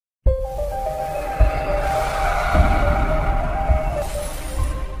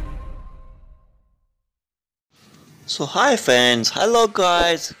So hi friends, hello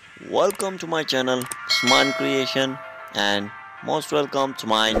guys, welcome to my channel Usman Creation and most welcome to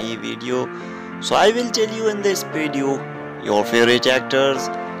my new video. So I will tell you in this video your favorite actors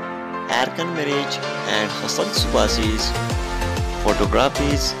Erkan Meriç and Hazal Subaşi's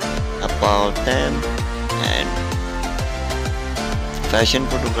photographies about them and fashion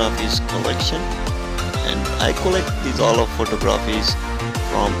photographies collection, and I collect these all of photographies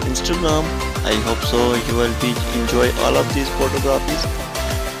from Instagram. I hope so you will be enjoy all of these photographies,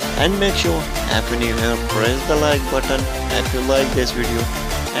 and make sure if you new here press the like button if you like this video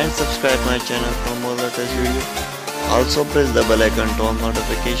and subscribe my channel for more latest video. Also press the bell icon to on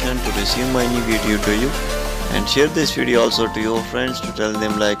notification to receive my new video to you, and share this video also to your friends to tell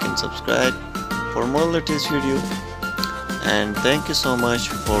them like and subscribe for more latest video. And thank you so much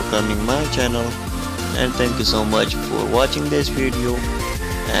for coming my channel, and thank you so much for watching this video,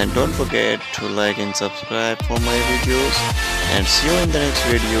 and don't forget to like and subscribe for my videos, and see you in the next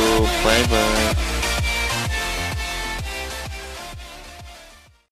video. Bye bye.